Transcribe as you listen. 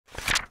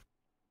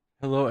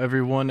Hello,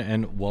 everyone,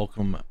 and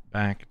welcome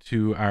back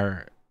to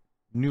our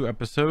new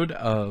episode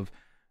of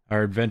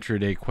our Adventure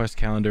Day quest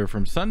calendar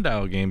from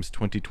Sundial Games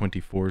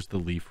 2024's The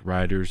Leaf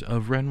Riders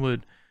of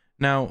Renwood.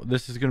 Now,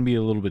 this is going to be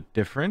a little bit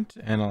different,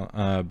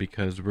 and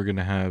because we're going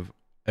to have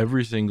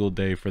every single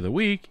day for the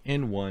week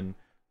in one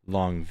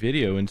long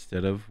video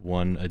instead of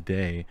one a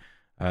day.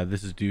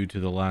 This is due to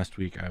the last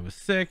week I was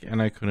sick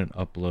and I couldn't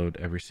upload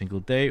every single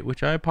day,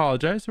 which I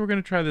apologize. So we're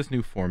going to try this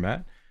new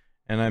format,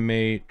 and I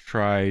may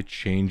try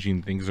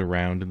changing things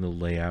around in the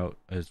layout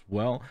as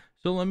well.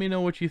 So let me know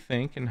what you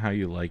think and how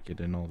you like it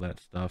and all that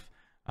stuff.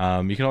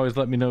 You can always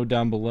let me know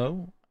down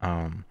below.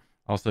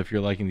 Also, if you're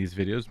liking these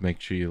videos,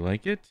 make sure you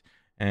like it.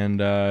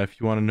 And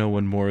if you want to know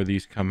when more of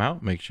these come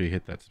out, make sure you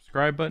hit that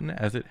subscribe button,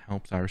 as it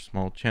helps our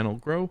small channel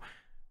grow.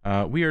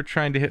 We are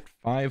trying to hit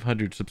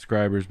 500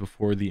 subscribers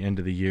before the end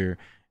of the year,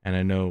 and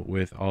I know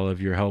with all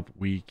of your help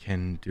we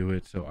can do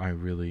it, so I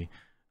really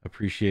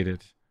appreciate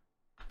it.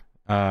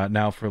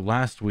 Now for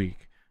last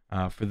week,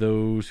 for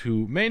those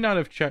who may not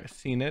have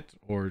seen it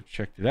or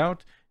checked it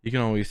out, you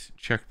can always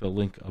check the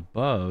link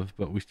above.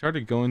 But we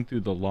started going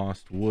through the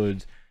Lost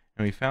Woods,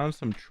 and we found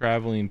some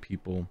traveling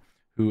people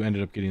who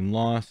ended up getting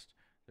lost.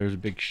 There's a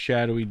big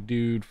shadowy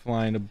dude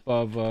flying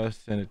above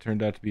us, and it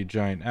turned out to be a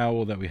giant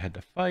owl that we had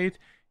to fight.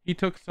 He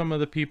took some of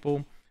the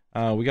people.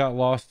 We got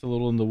lost a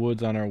little in the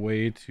woods on our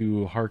way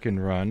to Harken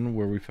Run,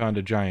 where we found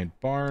a giant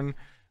barn.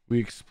 We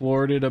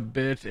explored it a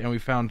bit, and we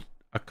found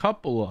a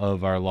couple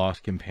of our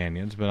lost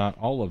companions, but not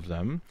all of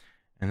them.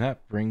 And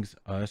that brings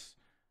us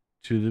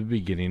to the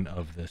beginning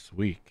of this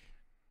week.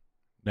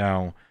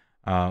 Now,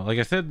 like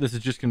I said, this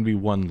is just going to be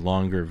one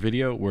longer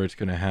video where it's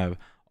going to have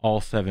all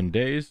 7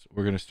 days.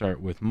 We're going to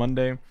start with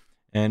Monday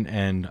and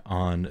end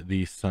on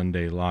the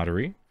Sunday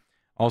lottery.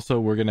 Also,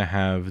 we're going to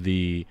have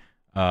the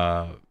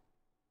I'll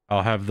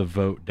have the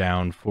vote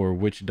down for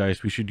which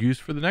dice we should use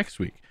for the next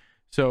week.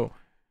 So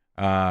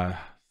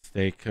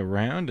stick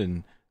around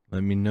and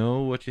let me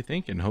know what you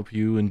think, and hope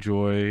you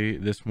enjoy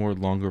this more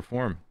longer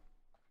form.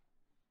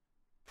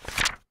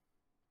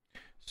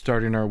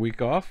 Starting our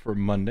week off for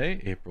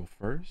Monday, April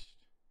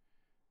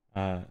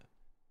 1st.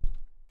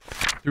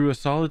 Through a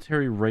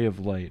solitary ray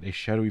of light, a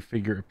shadowy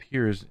figure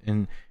appears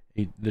in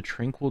the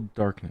tranquil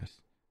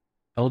darkness.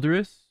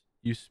 Eldrus,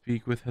 you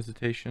speak with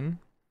hesitation.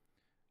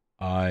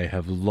 I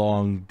have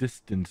long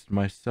distanced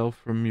myself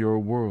from your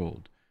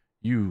world.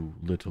 You,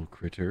 little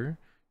critter,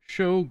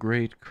 show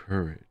great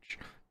courage,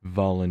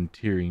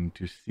 volunteering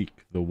to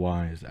seek the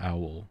wise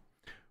owl.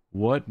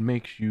 What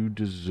makes you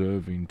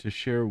deserving to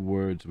share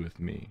words with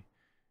me?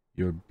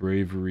 Your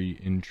bravery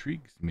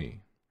intrigues me.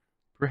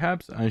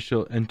 Perhaps I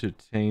shall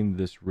entertain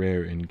this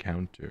rare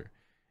encounter.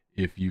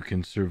 If you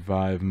can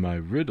survive my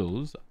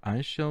riddles,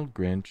 I shall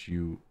grant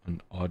you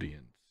an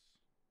audience.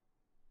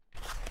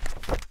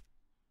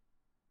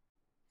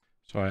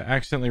 So I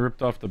accidentally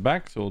ripped off the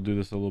back, so we'll do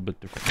this a little bit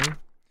differently.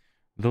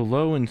 The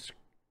low and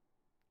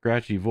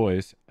scratchy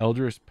voice,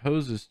 Eldrus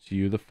poses to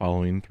you the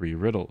following 3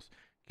 riddles.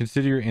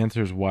 Consider your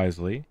answers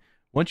wisely.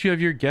 Once you have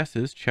your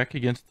guesses, check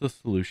against the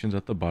solutions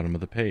at the bottom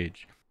of the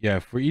page. Yeah,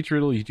 for each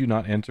riddle you do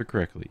not answer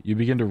correctly, you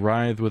begin to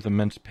writhe with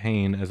immense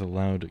pain as a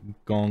loud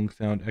gong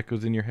sound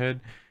echoes in your head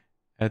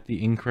at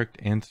the incorrect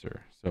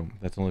answer. So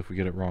that's only if we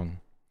get it wrong.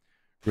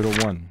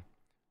 Riddle 1.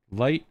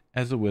 Light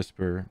as a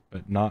whisper,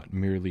 but not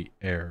merely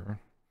air.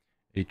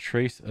 A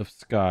trace of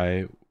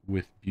sky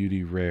with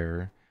beauty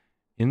rare.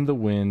 In the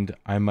wind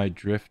I might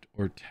drift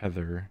or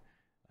tether.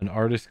 An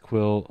artist's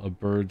quill, a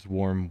bird's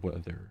warm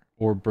weather,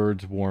 or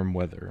bird's warm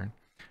weather.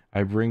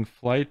 I bring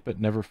flight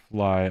but never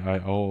fly. I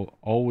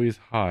always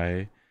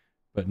high,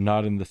 but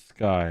not in the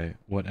sky.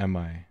 What am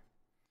I?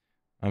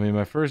 I mean,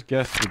 my first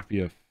guess would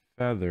be a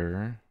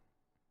feather.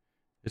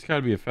 It's got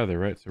to be a feather,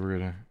 right? So we're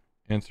gonna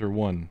answer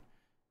 1.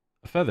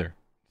 A feather.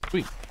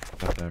 Sweet.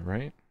 Got that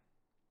right.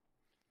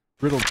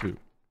 Riddle 2.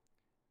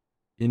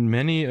 In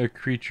many a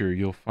creature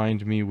you'll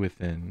find me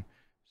within,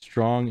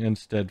 strong and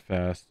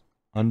steadfast,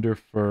 under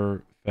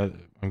fur,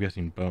 feather, I'm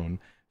guessing bone,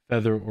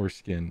 feather or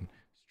skin,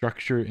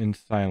 structure in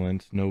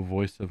silence, no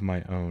voice of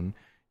my own,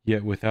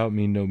 yet without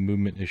me no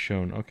movement is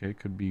shown. Okay,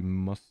 could be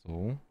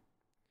muscle.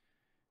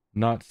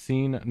 Not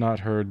seen,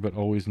 not heard, but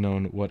always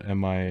known. What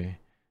am I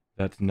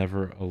that's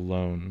never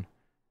alone?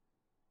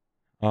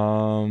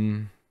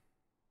 Strong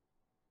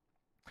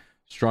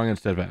and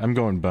steadfast. I'm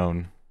going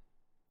bone.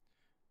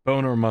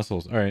 Bone or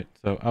muscles. Alright,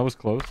 so I was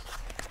close.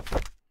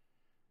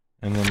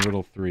 And then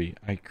riddle 3.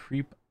 I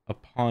creep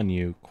upon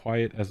you,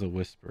 quiet as a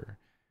whisper.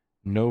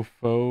 No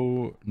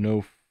foe,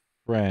 no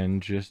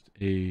friend, just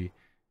a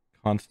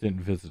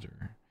constant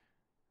visitor.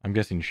 I'm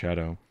guessing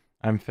shadow.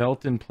 I'm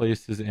felt in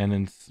places and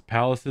in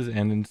palaces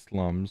and in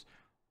slums,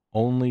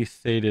 only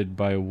sated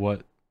by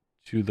what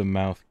to the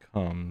mouth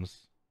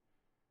comes.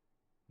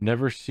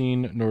 Never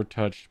seen nor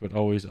touched, but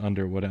always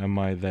under. What am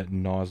I that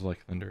gnaws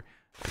like thunder?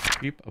 I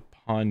creep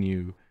upon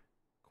you,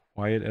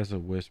 quiet as a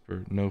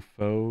whisper. No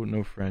foe,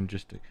 no friend,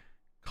 just a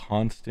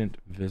constant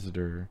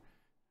visitor.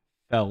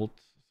 Felt,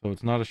 so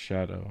it's not a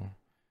shadow.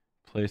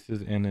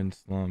 Places and in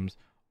slums,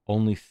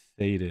 only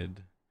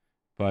sated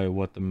by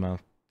what the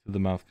mouth to the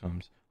mouth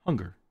comes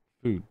hunger,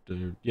 food.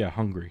 Yeah,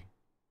 hungry.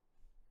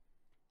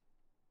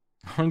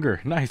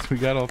 Hunger. Nice. We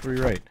got all three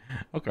right.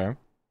 Okay.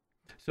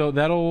 So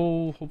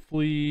that'll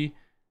hopefully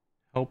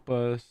help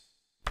us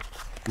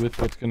with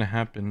what's going to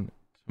happen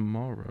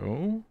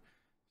tomorrow.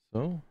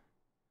 So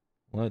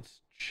let's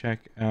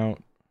check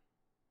out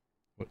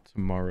what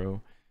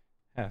tomorrow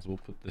has. We'll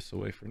put this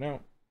away for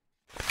now.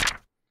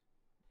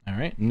 All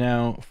right.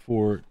 Now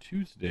for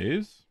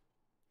Tuesdays,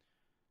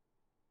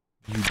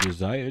 you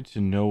desire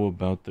to know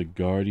about the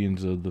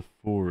guardians of the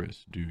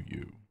forest, do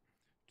you?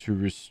 To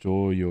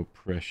restore your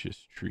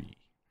precious tree.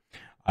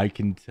 I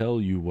can tell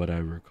you what I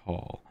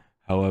recall.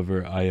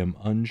 However, I am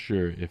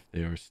unsure if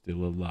they are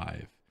still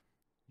alive.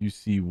 You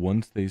see,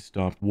 once they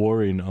stopped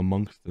warring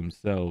amongst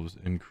themselves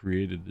and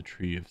created the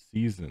Tree of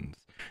Seasons,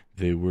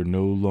 they were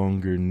no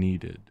longer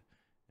needed,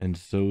 and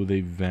so they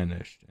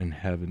vanished and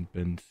haven't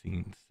been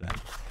seen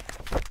since.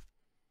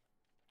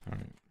 All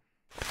right.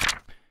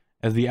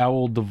 As the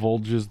owl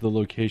divulges the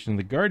location of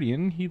the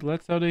guardian, he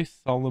lets out a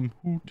solemn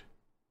hoot.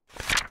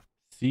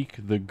 Seek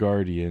the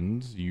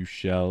guardians you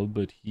shall,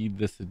 but heed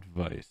this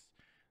advice.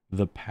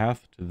 The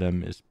path to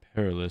them is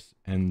perilous,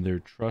 and their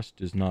trust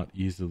is not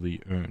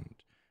easily earned.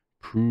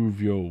 Prove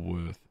your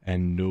worth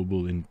and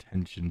noble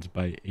intentions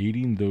by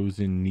aiding those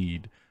in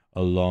need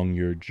along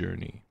your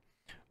journey.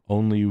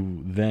 Only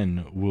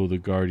then will the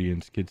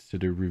guardians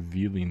consider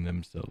revealing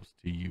themselves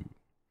to you.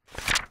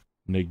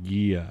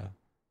 Nagia,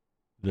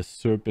 the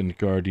serpent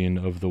guardian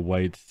of the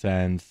white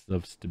sands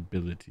of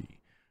stability,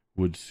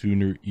 would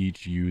sooner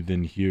eat you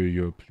than hear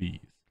your pleas.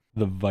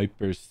 The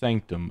viper's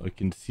sanctum, a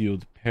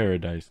concealed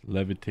paradise,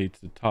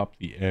 levitates atop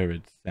the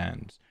arid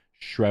sands,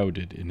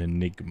 shrouded in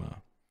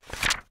enigma.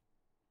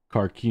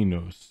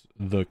 Karkinos,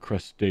 the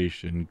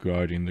crustacean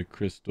guarding the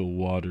crystal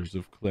waters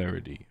of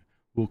clarity,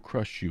 will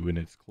crush you in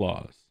its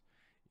claws.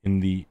 In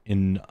the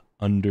inundated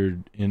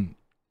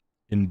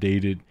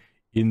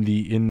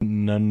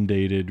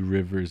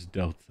river's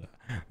delta,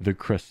 the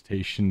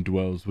crustacean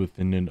dwells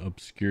within an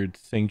obscured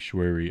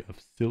sanctuary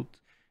of silt,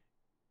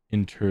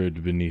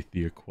 interred beneath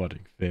the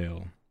aquatic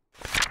veil.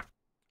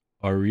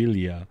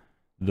 Aurelia,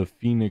 the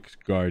phoenix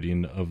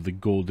guardian of the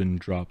golden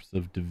drops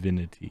of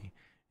divinity,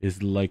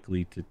 is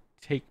likely to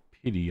take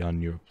pity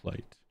on your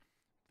plight.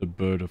 The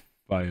bird of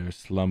fire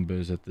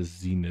slumbers at the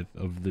zenith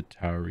of the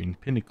towering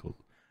pinnacle,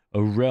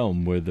 a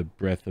realm where the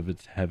breath of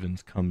its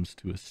heavens comes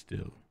to a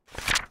still.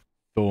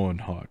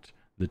 Thornheart,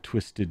 the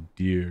twisted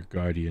deer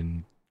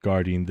guardian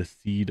guarding the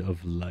seed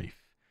of life,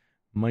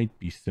 might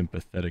be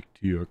sympathetic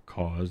to your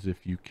cause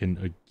if you can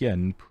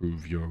again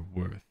prove your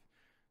worth.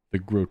 The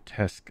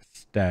grotesque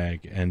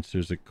stag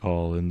answers a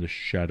call in the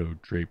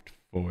shadow-draped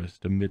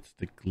forest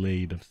amidst a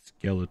glade of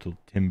skeletal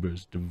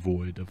timbers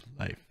devoid of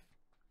life.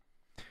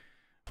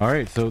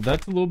 Alright, so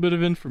that's a little bit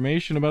of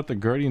information about the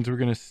guardians we're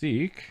going to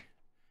seek.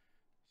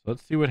 So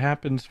let's see what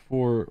happens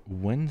for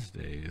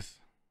Wednesdays.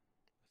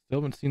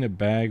 Still haven't seen a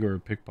bag or a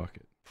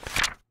pickpocket.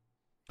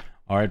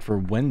 Alright, for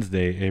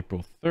Wednesday,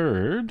 April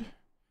 3rd.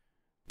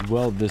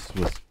 Well, this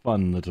was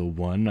fun, little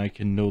one. I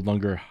can no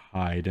longer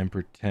hide and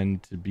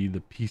pretend to be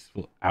the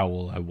peaceful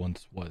owl I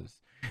once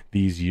was.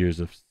 These years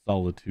of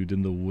solitude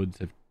in the woods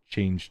have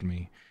changed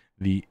me.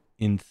 The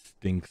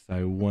instincts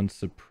I once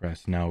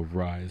suppressed now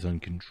rise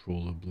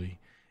uncontrollably.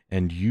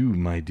 And you,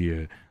 my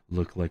dear,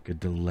 look like a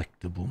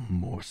delectable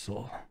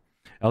morsel.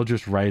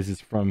 Eldrus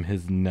rises from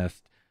his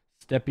nest,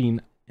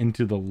 stepping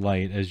into the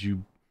light as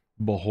you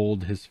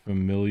behold his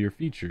familiar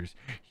features.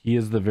 He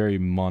is the very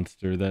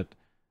monster that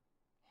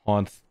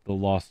haunts the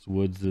lost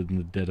woods in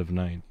the dead of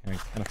night. I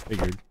kind of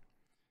figured.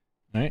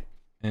 Alright,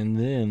 and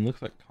then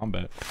looks like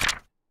combat.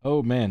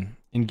 Oh man,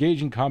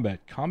 engage in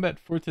combat. Combat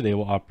for today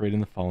will operate in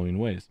the following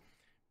ways.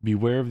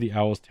 Beware of the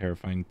owl's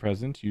terrifying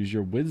presence. Use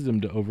your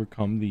wisdom to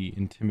overcome the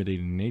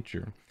intimidating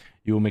nature.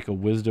 You will make a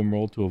wisdom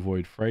roll to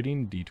avoid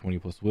frighting,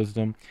 d20 plus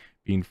wisdom.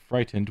 Being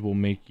frightened will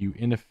make you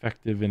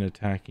ineffective in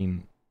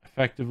attacking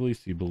effectively,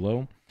 see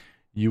below.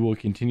 You will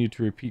continue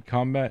to repeat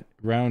combat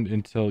round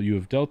until you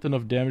have dealt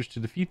enough damage to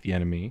defeat the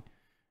enemy.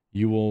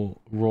 You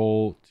will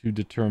roll to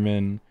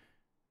determine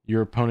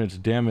your opponent's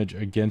damage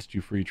against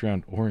you for each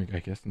round, or I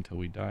guess until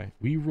we die.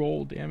 We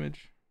roll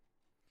damage.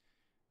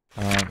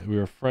 We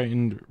are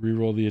frightened,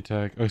 reroll the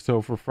attack. Oh, so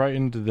if we're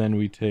frightened, then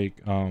we take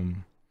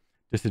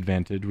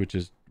disadvantage, which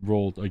is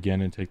rolled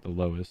again and take the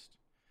lowest.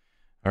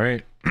 All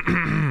right.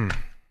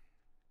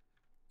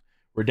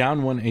 We're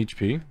down 1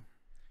 HP.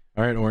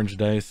 All right, orange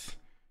dice.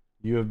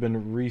 You have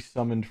been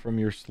resummoned from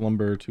your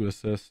slumber to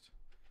assist.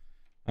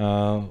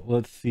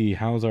 Let's see.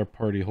 How's our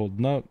party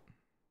holding up?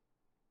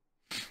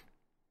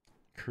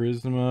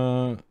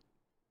 Charisma.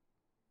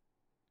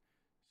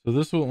 So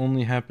this will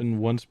only happen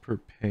once per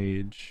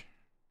page.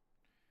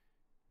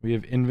 We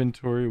have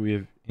inventory. We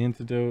have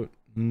antidote,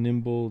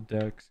 nimble,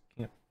 dex,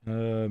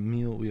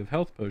 meal. We have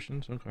health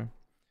potions. Okay.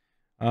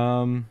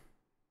 All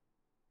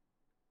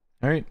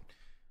right.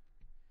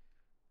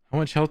 How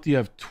much health do you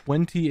have?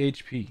 20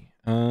 HP.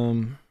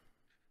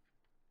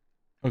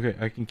 Okay,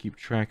 I can keep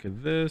track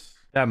of this.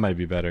 That might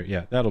be better.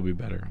 Yeah, that'll be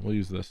better. We'll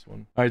use this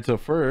one. All right, so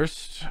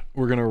first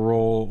we're gonna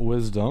roll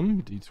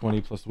wisdom.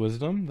 D20 plus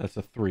wisdom. That's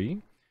a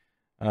 3.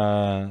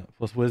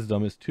 Plus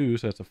wisdom is 2,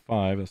 so that's a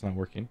 5. That's not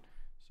working.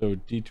 So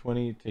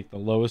D20, take the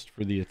lowest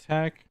for the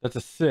attack. That's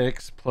a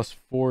 6. Plus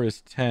 4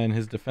 is 10.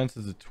 His defense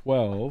is a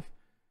 12.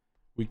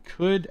 We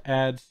could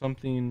add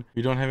something.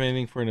 We don't have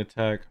anything for an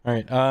attack. All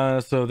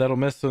right, so that'll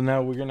miss. So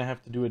now we're gonna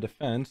have to do a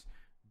defense.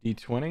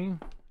 D20.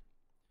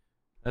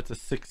 That's a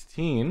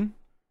 16.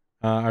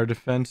 Our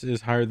defense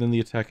is higher than the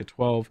attack at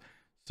 12.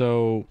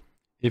 So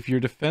if your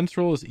defense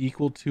roll is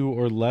equal to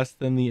or less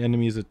than the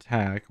enemy's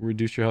attack,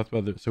 reduce your health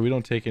by the... So we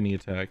don't take any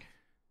attack.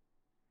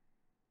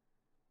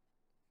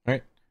 All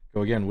right,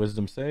 go again.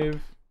 Wisdom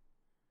save.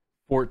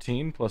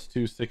 14 plus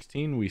 2,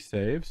 16. We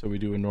save, so we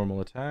do a normal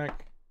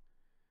attack.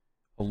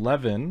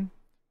 11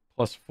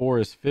 plus 4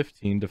 is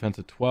 15. Defense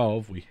at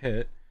 12. We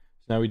hit.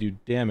 So now we do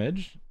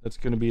damage. That's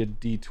going to be a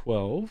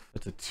D12.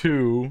 That's a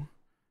 2.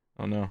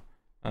 Oh no.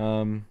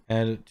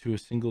 Add it to a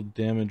single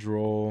damage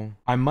roll.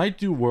 I might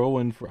do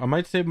whirlwind for... I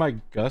might save my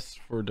gust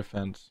for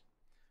defense.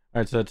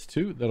 All right, so that's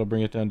 2. That'll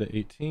bring it down to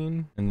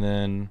 18. And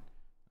then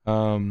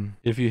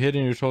if you hit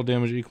and your total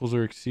damage equals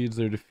or exceeds,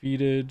 they're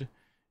defeated.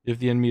 If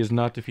the enemy is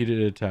not defeated,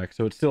 it attacks.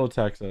 So it still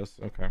attacks us.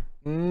 Okay.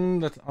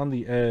 That's on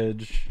the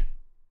edge.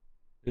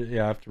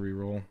 Yeah, I have to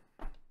reroll.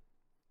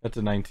 That's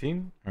a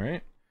 19. All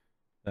right.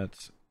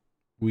 That's...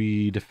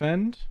 We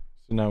defend.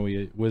 So now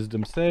we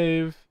wisdom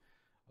save.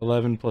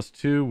 11 plus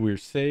 2, we're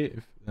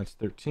safe. That's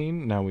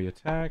 13. Now we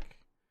attack.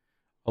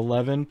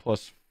 11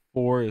 plus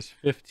 4 is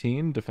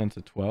 15. Defense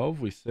at 12.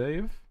 We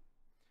save.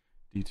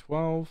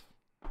 D12.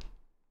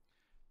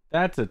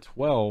 That's a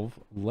 12.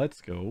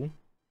 Let's go.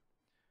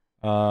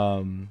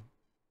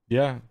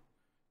 Yeah.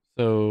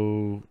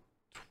 So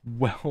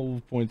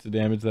 12 points of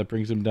damage. That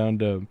brings him down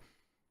to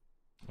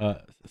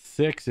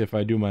 6 if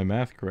I do my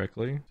math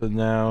correctly. So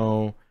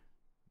now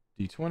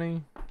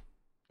D20.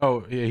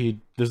 Oh, yeah,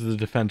 this is the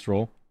defense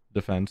roll.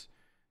 Defense.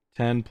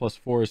 10 plus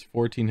 4 is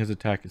 14. His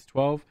attack is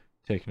 12.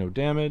 Take no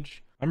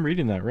damage. I'm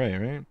reading that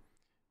right?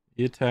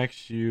 He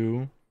attacks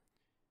you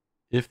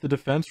if the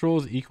defense roll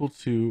is equal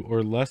to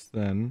or less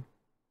than...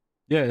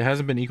 Yeah, it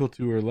hasn't been equal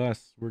to or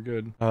less. We're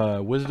good.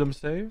 Wisdom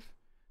save.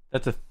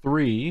 That's a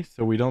 3,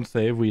 so we don't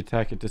save. We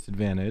attack at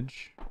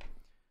disadvantage.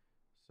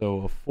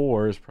 So a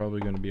 4 is probably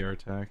going to be our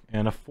attack.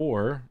 And a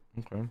 4.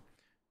 Okay.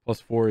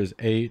 Plus 4 is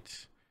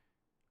 8.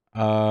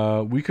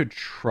 We could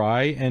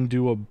try and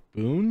do a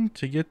boon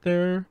to get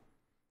there,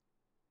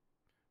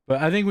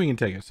 but I think we can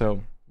take it.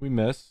 So we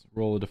miss.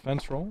 Roll a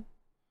defense roll.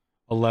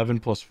 11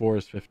 plus 4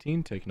 is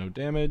 15. Take no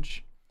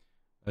damage.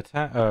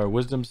 Attack.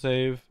 Wisdom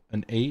save.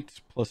 An 8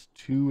 plus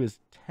 2 is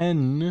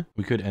 10.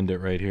 We could end it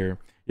right here.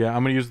 Yeah,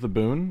 I'm gonna use the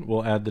boon.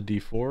 We'll add the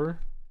D4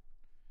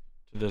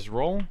 to this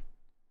roll.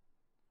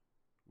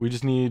 We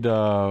just need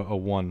a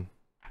 1.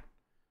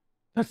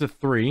 That's a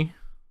 3.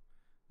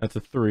 That's a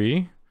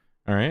 3.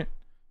 All right.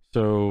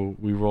 So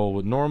we roll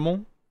with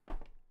normal.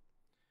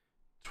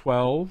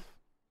 12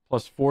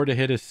 plus 4 to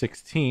hit is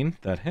 16.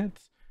 That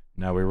hits.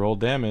 Now we roll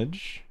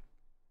damage.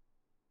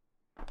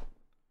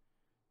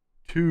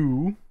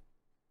 2.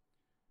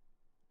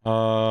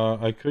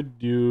 I could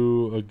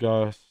do a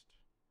gust.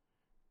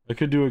 I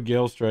could do a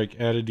gale strike,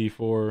 add a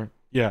D4.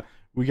 Yeah,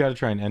 we got to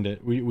try and end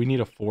it. We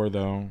need a 4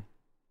 though.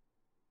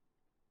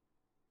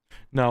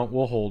 No,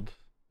 we'll hold.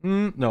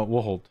 No,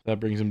 we'll hold. That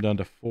brings him down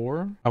to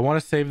 4. I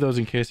want to save those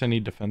in case I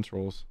need defense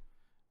rolls.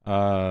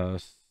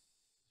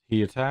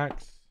 He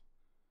attacks.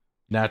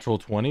 Natural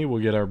 20.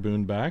 We'll get our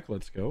boon back.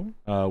 Let's go.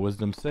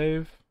 Wisdom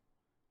save.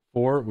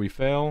 4. We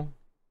fail.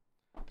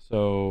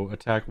 So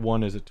attack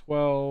 1 is a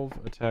 12.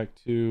 Attack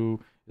 2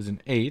 is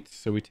an 8.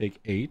 So we take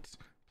 8.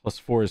 Plus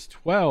 4 is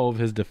 12.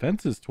 His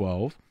defense is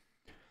 12.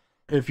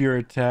 If your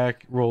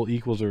attack roll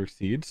equals or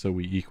exceeds, so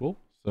we equal.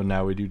 So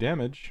now we do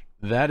damage.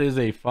 That is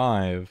a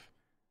 5.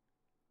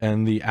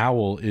 And the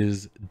owl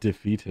is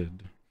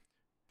defeated.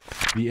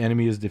 The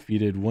enemy is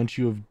defeated. Once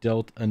you have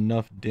dealt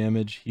enough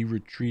damage, he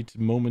retreats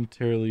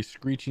momentarily,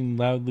 screeching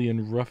loudly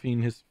and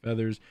ruffling his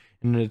feathers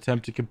in an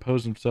attempt to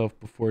compose himself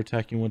before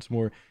attacking once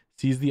more.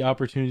 Seize the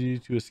opportunity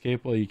to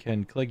escape while you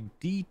can. Collect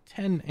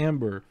D10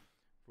 amber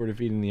for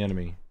defeating the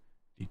enemy.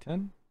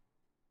 D10?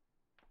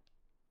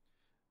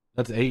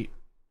 That's 8.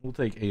 We'll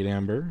take 8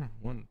 amber.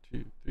 1,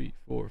 2, 3,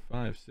 4,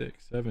 5,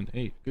 6, 7,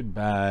 8.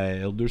 Goodbye,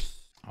 Eldrus.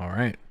 All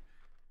right.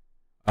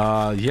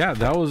 Yeah,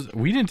 that was...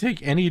 We didn't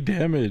take any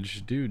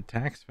damage. Dude,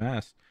 tax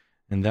fast.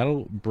 And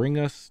that'll bring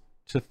us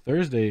to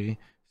Thursday.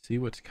 See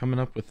what's coming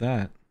up with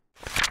that.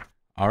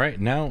 All right,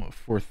 now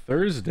for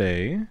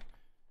Thursday,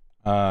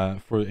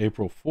 for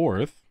April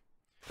 4th,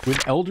 with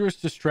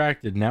Eldrus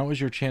distracted, now is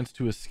your chance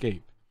to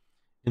escape.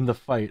 In the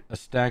fight, a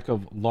stack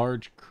of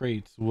large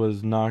crates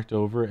was knocked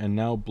over and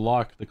now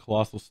block the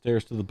colossal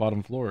stairs to the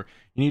bottom floor.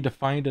 You need to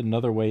find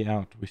another way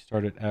out. We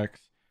start at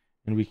X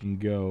and we can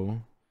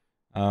go.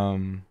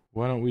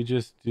 Why don't we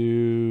just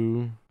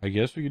do... I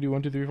guess we could do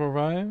 1, 2, 3, 4,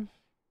 5?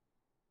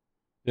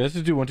 Yeah, let's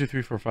just do 1, 2,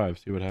 3, 4, 5.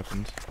 See what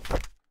happens.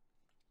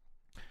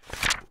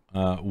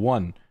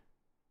 1.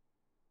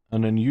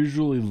 An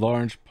unusually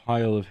large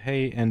pile of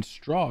hay and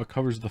straw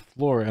covers the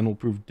floor and will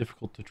prove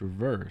difficult to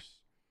traverse.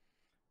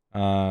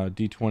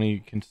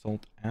 D20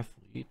 consult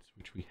athlete,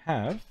 which we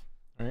have.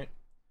 All right.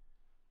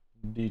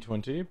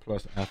 D20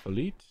 plus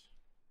athlete.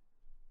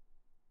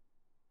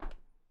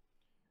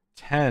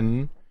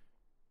 10.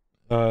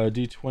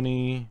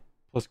 D20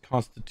 plus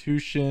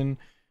constitution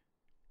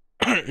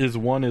is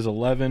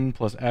 11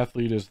 plus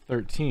athlete is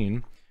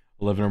 13.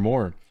 11 or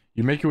more.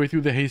 You make your way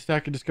through the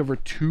haystack and discover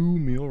 2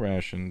 meal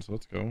rations.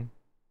 Let's go.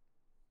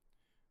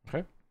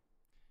 Okay.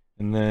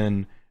 And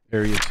then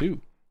area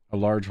 2. A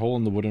large hole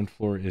in the wooden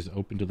floor is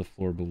open to the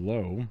floor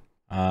below.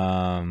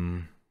 A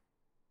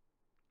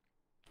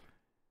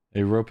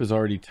rope is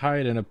already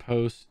tied and a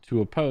post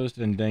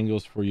and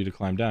dangles for you to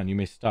climb down. You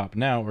may stop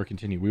now or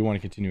continue. We want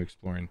to continue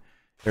exploring.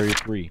 Area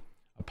 3.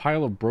 A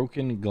pile of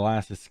broken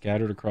glass is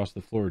scattered across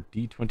the floor.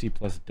 D20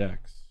 plus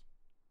dex.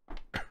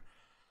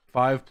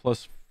 5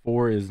 plus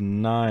 4 is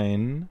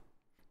 9.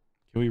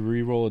 Can we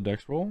re-roll a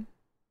dex roll?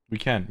 We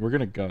can. We're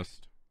going to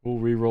gust. We'll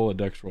re-roll a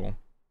dex roll.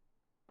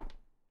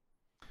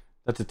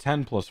 That's a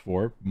 10 plus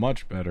 4.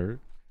 Much better.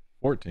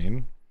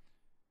 14.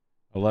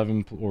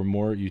 11 or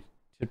more. You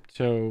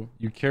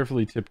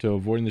carefully tiptoe,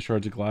 avoiding the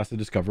shards of glass to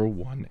discover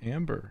 1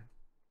 amber.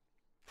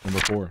 Number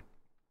 4.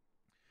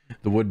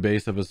 The wood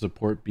base of a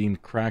support beam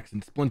cracks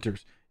and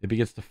splinters. It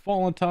begins to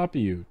fall on top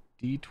of you.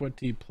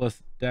 D20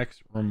 plus dex,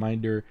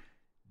 reminder,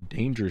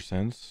 danger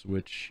sense,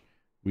 which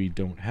we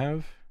don't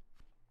have.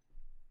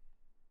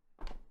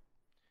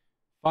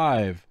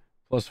 5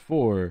 plus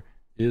 4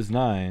 is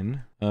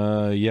 9.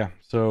 Yeah,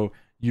 so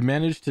you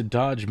manage to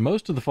dodge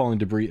most of the falling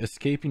debris,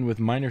 escaping with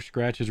minor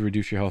scratches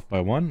reduce your health by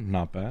 1.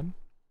 Not bad.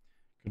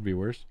 Could be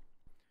worse.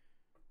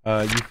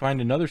 You find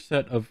another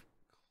set of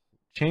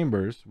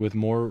chambers with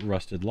more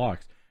rusted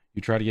locks.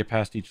 You try to get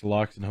past each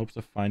lock in hopes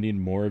of finding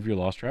more of your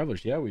lost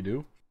travelers. Yeah, we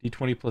do.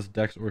 D20 plus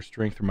dex or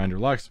strength, reminder,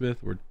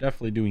 locksmith. We're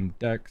definitely doing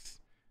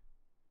dex.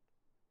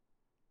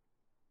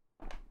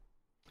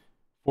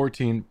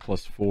 14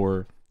 plus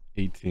 4,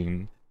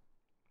 18.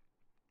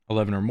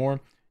 11 or more.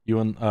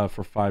 You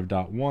for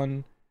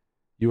 5.1.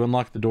 You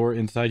unlock the door.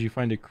 Inside, you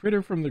find a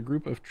critter from the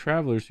group of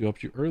travelers who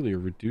helped you earlier.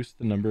 Reduce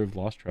the number of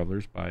lost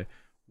travelers by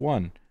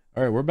 1.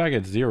 All right, we're back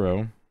at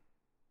 0.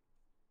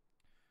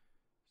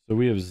 So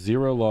we have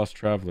 0 lost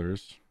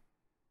travelers.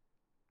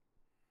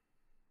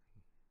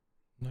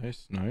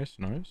 Nice, nice,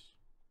 nice.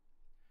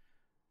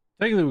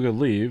 Technically, we could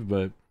leave,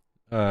 but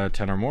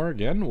 10 or more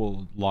again.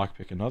 We'll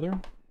lockpick another.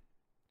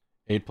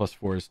 8 plus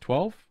 4 is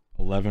 12.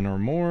 11 or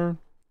more.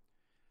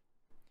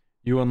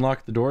 You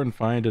unlock the door and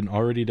find an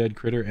already dead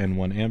critter and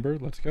 1 amber.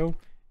 Let's go.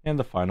 And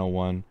the final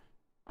one.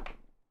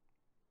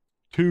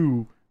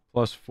 2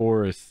 plus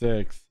 4 is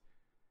 6.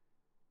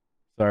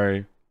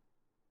 Sorry.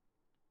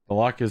 The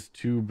lock is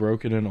too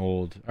broken and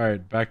old.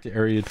 Alright, back to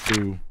area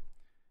 2.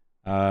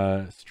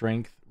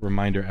 Strength,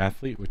 reminder,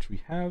 athlete, which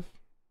we have.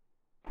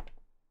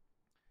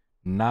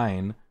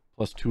 9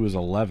 plus 2 is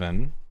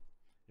 11.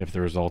 If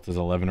the result is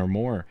 11 or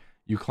more.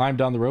 You climb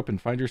down the rope and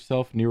find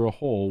yourself near a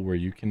hole where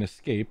you can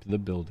escape the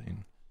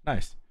building.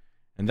 Nice.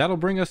 And that'll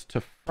bring us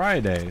to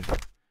Friday.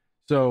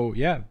 So,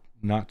 yeah,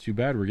 not too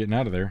bad. We're getting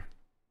out of there.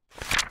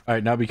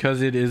 Alright, now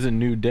because it is a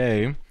new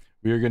day,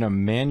 we are going to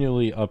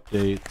manually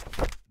update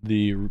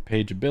the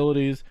page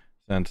abilities,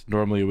 since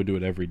normally it would do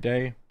it every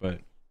day, but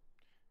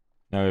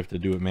now we have to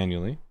do it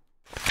manually.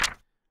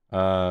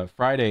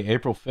 Friday,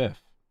 April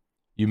 5th.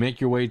 You make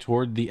your way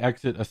toward the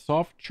exit. A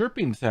soft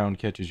chirping sound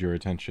catches your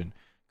attention.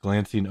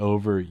 Glancing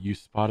over, you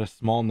spot a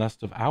small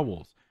nest of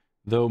owls.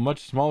 Though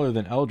much smaller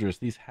than Eldrus,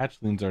 these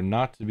hatchlings are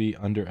not to be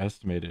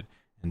underestimated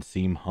and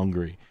seem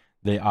hungry.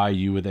 They eye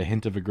you with a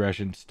hint of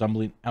aggression,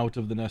 stumbling out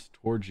of the nest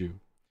towards you.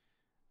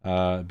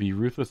 Be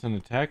ruthless and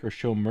attack, or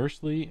show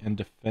mercy and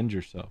defend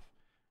yourself.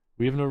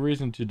 We have no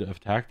reason to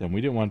attack them.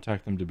 We didn't want to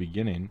attack them to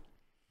beginning.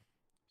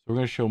 So we're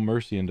going to show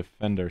mercy and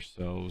defend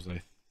ourselves,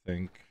 I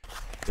think.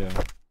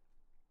 Yeah.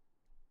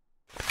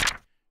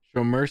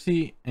 Show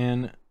mercy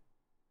and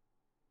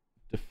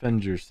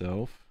defend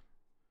yourself.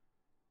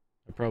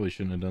 I probably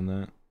shouldn't have done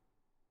that.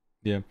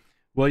 Yeah.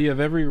 Well, you have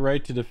every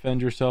right to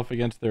defend yourself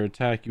against their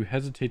attack. You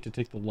hesitate to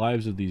take the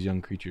lives of these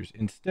young creatures.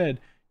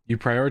 Instead, you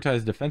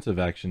prioritize defensive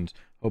actions,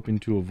 hoping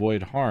to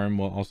avoid harm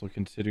while also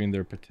considering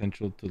their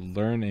potential to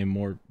learn a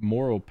more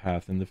moral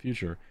path in the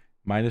future.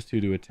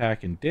 -2 to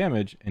attack and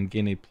damage, and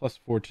gain a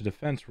 +4 to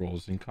defense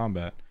rolls in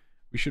combat.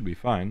 We should be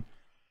fine.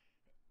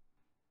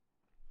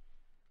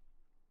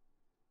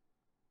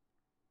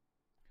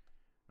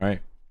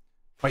 Alright.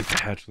 Fight the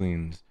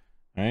hatchlings.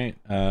 Alright.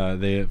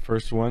 The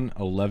first one,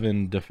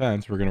 11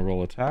 defense. We're going to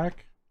roll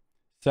attack.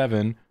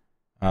 7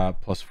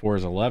 plus 4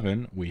 is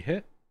 11. We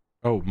hit.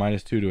 Oh,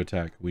 -2 to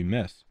attack. We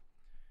miss.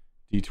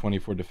 D20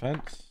 for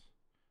defense.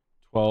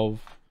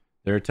 12.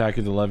 Their attack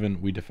is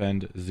 11. We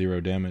defend.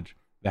 0 damage.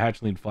 The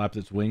hatchling flaps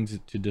its wings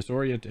to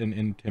disorient and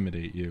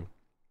intimidate you.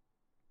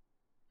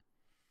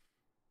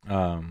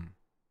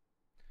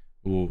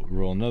 We'll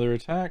roll another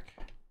attack.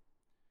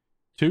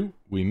 2.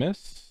 We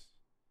miss.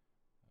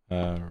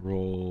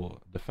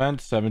 Roll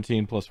defense.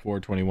 17 plus 4,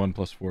 21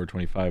 plus 4,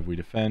 25. We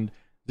defend.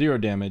 0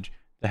 damage.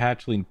 The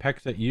hatchling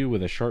pecks at you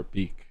with a sharp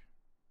beak.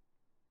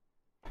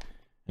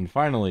 And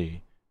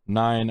finally,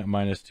 9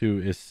 minus 2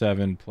 is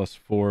 7 plus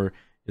 4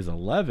 is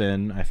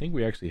 11. I think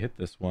we actually hit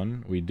this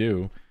one. We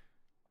do.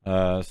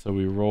 So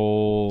we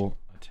roll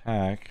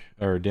attack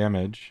or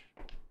damage.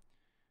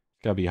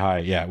 It's gotta be high.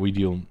 Yeah, we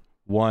deal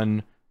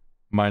 1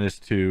 minus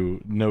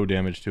 2, no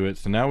damage to it.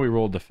 So now we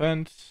roll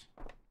defense.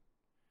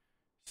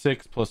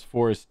 6 plus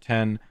 4 is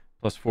 10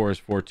 plus 4 is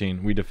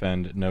 14. We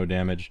defend, no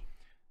damage.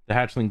 The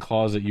hatchling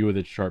claws at you with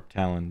its sharp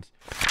talons.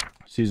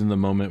 Seizing the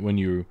moment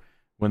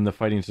when the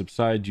fighting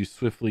subsides, you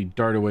swiftly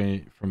dart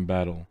away from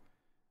battle.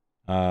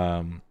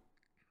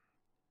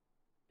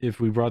 If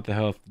we brought the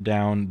health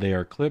down, they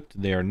are clipped.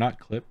 They are not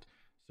clipped.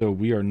 So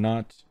we are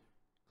not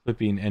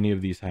clipping any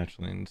of these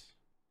hatchlings.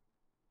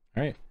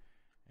 All right.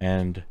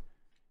 And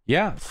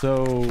yeah,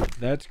 so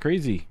that's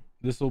crazy.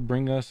 This will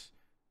bring us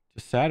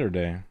to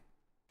Saturday.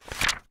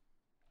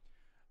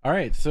 All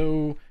right.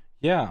 So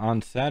yeah,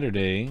 on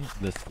Saturday,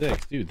 the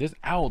 6th, dude, this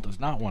owl does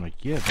not want to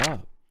give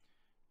up.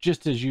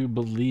 Just as you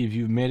believe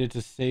you've made it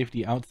to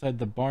safety outside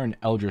the barn,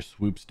 Eldrus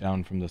swoops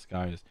down from the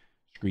skies,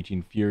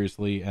 screeching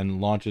furiously,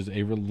 and launches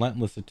a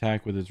relentless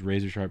attack with its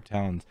razor-sharp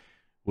talons.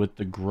 With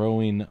the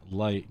growing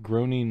light,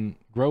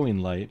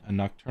 a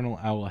nocturnal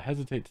owl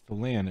hesitates to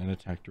land and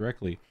attack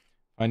directly,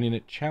 finding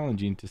it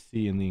challenging to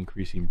see in the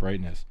increasing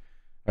brightness.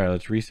 All right,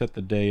 let's reset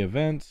the day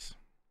events.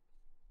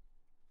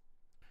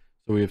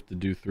 So we have to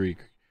do 3.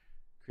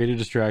 Create a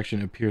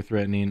distraction, appear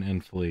threatening,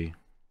 and flee.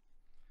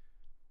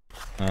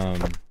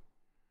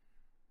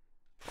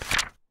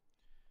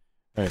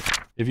 Alright,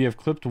 if you have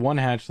clipped one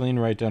hatchling,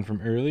 write down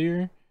from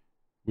earlier,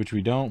 which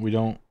we don't.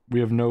 We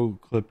have no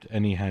clipped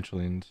any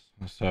hatchlings.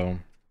 So,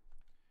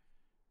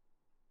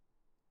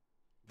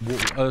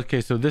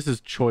 okay, so this is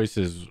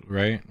choices,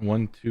 right?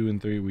 1, 2,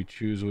 and 3. We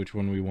choose which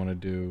one we want to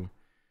do.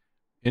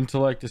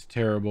 Intellect is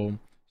terrible.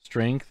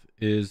 Strength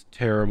is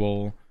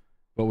terrible,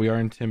 but we are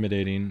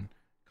intimidating.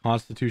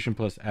 Constitution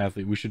plus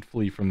athlete. We should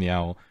flee from the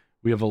owl.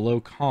 We have a low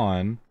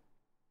con,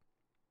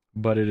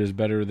 but it is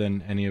better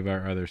than any of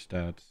our other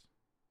stats.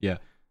 Yeah,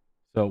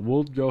 so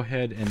we'll go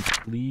ahead and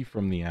flee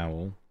from the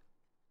owl.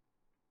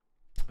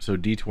 So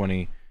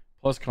D20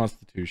 plus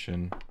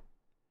Constitution,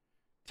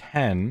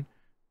 10,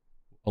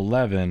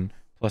 11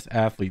 plus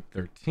athlete,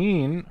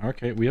 13.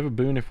 Okay, we have a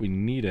boon if we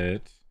need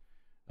it.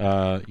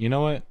 You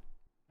know what?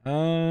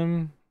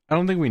 I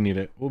don't think we need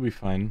it. We'll be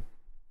fine.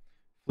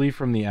 Flee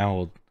from the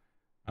owl.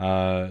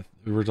 The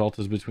result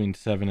is between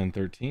 7 and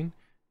 13.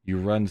 You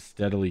run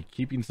steadily,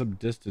 keeping some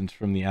distance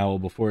from the owl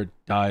before it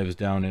dives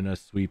down in a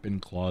sweep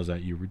and claws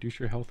at you. Reduce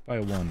your health by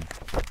 1.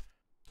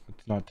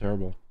 It's not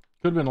terrible.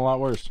 Could have been a lot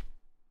worse.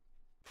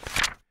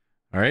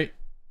 All right.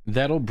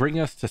 That'll bring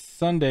us to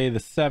Sunday the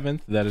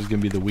 7th. That is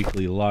going to be the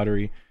weekly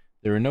lottery.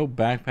 There are no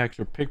backpacks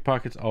or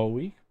pickpockets all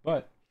week,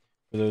 but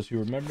for those who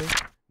remember,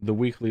 the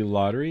weekly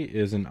lottery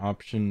is an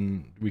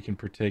option. We can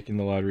partake in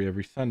the lottery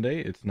every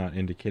Sunday. It's not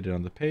indicated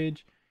on the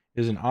page.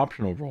 It is an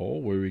optional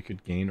roll where we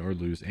could gain or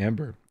lose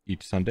amber.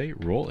 Each Sunday,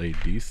 roll a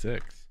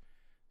d6.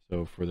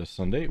 So for this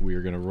Sunday, we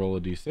are going to roll a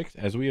d6.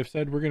 As we have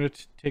said, we're going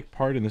to take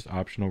part in this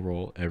optional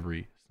roll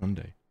every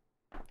Sunday.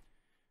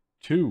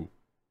 2,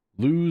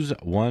 lose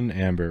 1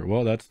 amber.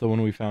 Well, that's the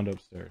one we found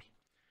upstairs.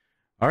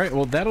 All right,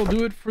 well, that'll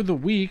do it for the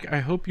week. I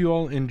hope you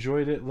all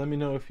enjoyed it. Let me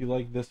know if you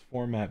like this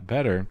format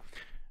better.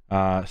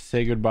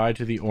 Say goodbye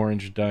to the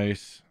orange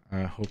dice.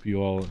 I hope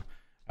you all...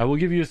 I will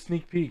give you a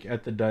sneak peek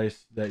at the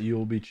dice that you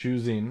will be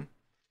choosing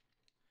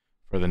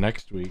for the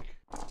next week.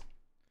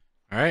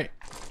 All right,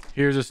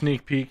 here's a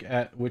sneak peek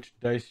at which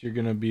dice you're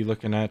going to be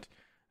looking at.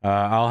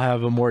 I'll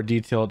have more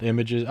detailed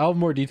images. I'll have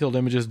more detailed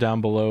images down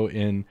below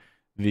in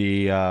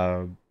the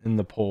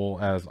poll,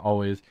 as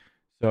always.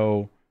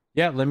 So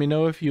yeah, let me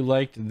know if you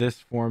liked this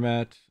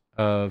format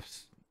of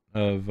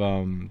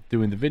doing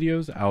the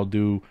videos. I'll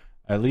do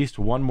at least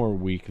one more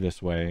week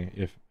this way,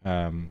 if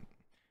and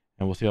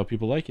we'll see how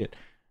people like it.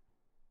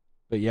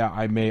 But yeah,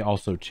 I may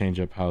also change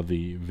up how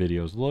the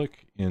videos look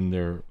in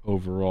their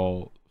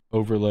overall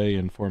overlay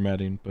and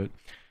formatting.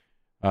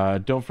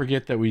 But don't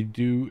forget that we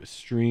do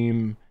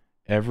stream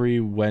every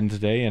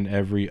Wednesday and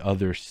every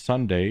other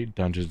Sunday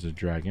Dungeons and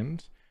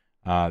Dragons.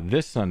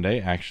 This Sunday,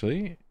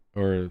 actually,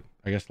 or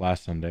I guess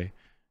last Sunday,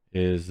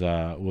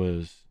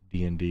 was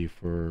D&D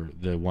for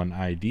the one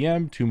I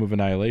DM, Tomb of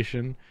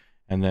Annihilation,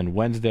 and then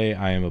Wednesday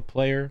I am a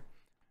player.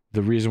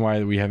 The reason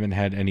why we haven't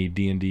had any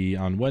D&D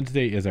on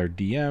Wednesday is our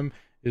DM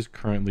is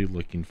currently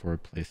looking for a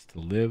place to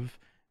live,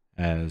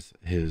 as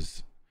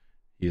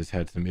he has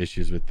had some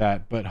issues with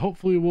that, but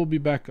hopefully we'll be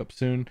back up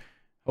soon,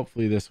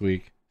 hopefully this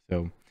week.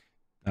 So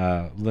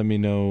let me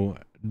know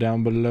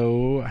down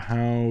below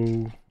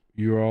how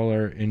you all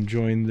are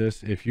enjoying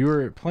this. If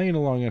you're playing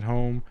along at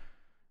home,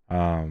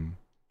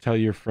 tell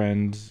your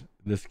friends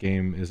this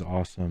game is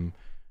awesome.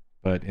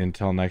 But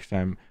until next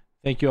time,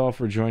 thank you all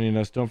for joining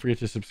us. Don't forget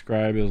to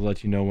subscribe. It'll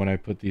let you know when I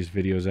put these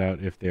videos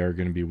out, if they are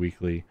going to be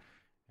weekly.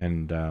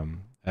 And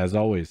as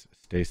always,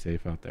 stay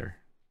safe out there.